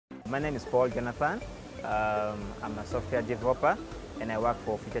My name is Paul Jonathan. I'm a software developer and I work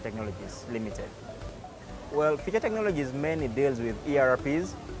for Future Technologies Limited. Well, Future Technologies mainly deals with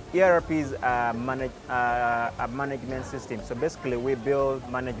ERPs. ERPs are management systems. So basically we build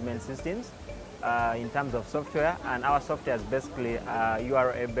management systems in terms of software, and our software is basically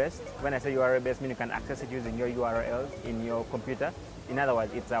URL based. When I say URL based, I mean you can access it using your URLs in your computer. In other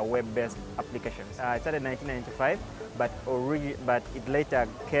words, it's a web-based application. It started in 1995, but it later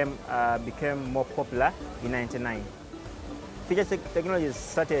became more popular in 1999. Future Technologies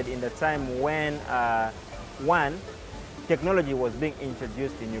started in the time when technology was being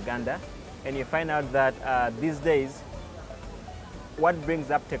introduced in Uganda, and you find out that these days what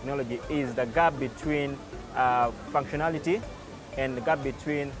brings up technology is the gap between functionality and the gap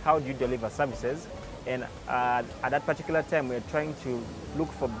between how do you deliver services. And at that particular time, we're trying to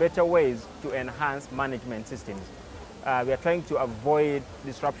look for better ways to enhance management systems. We are trying to avoid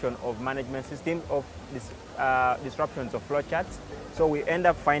disruption of management systems, disruptions of flowcharts. So we end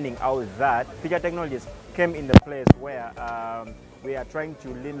up finding out that Future Technologies came in the place where we are trying to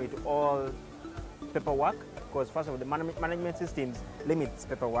limit all paperwork, because first of all, the management systems limits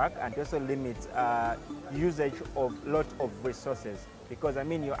paperwork and also limits usage of lot of resources. Because I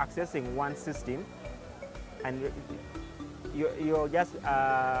mean, you're accessing one system, and you're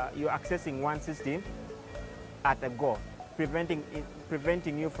accessing one system at a go, preventing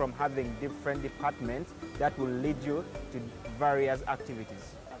you from having different departments that will lead you to various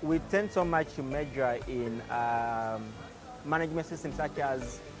activities. We tend so much to major in management systems such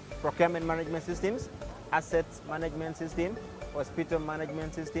as procurement management systems, assets management systems, hospital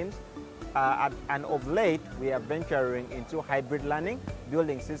management systems, and of late we are venturing into hybrid learning,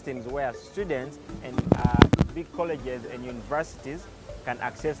 building systems where students and big colleges and universities can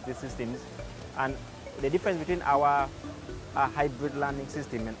access these systems. And the difference between our hybrid learning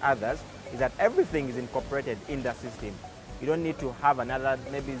system and others is that everything is incorporated in the system. You don't need to have another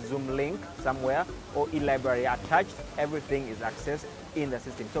maybe Zoom link somewhere or e-library attached. Everything is accessed in the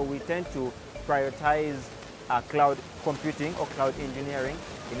system. So we tend to prioritize cloud computing or cloud engineering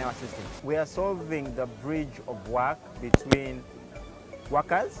in our systems. We are solving the bridge of work between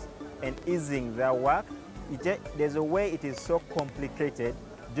workers and easing their work. There's a way it is so complicated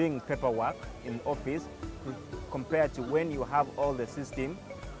doing paperwork in office compared to when you have all the system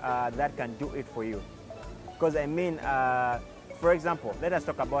that can do it for you. Because I mean, for example, let us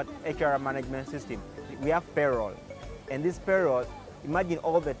talk about HR management system. We have payroll, and this payroll, imagine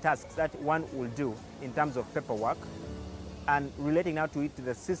all the tasks that one will do in terms of paperwork and relating now to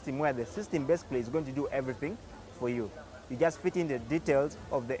the system, where the system basically is going to do everything for you. You just fit in the details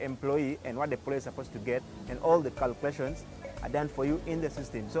of the employee and what the employee is supposed to get, and all the calculations are done for you in the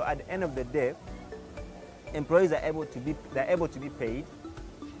system. So at the end of the day, employees are able to be paid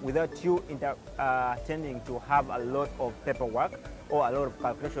without you tending to have a lot of paperwork or a lot of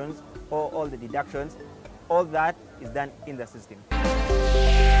calculations or all the deductions. All that is done in the system.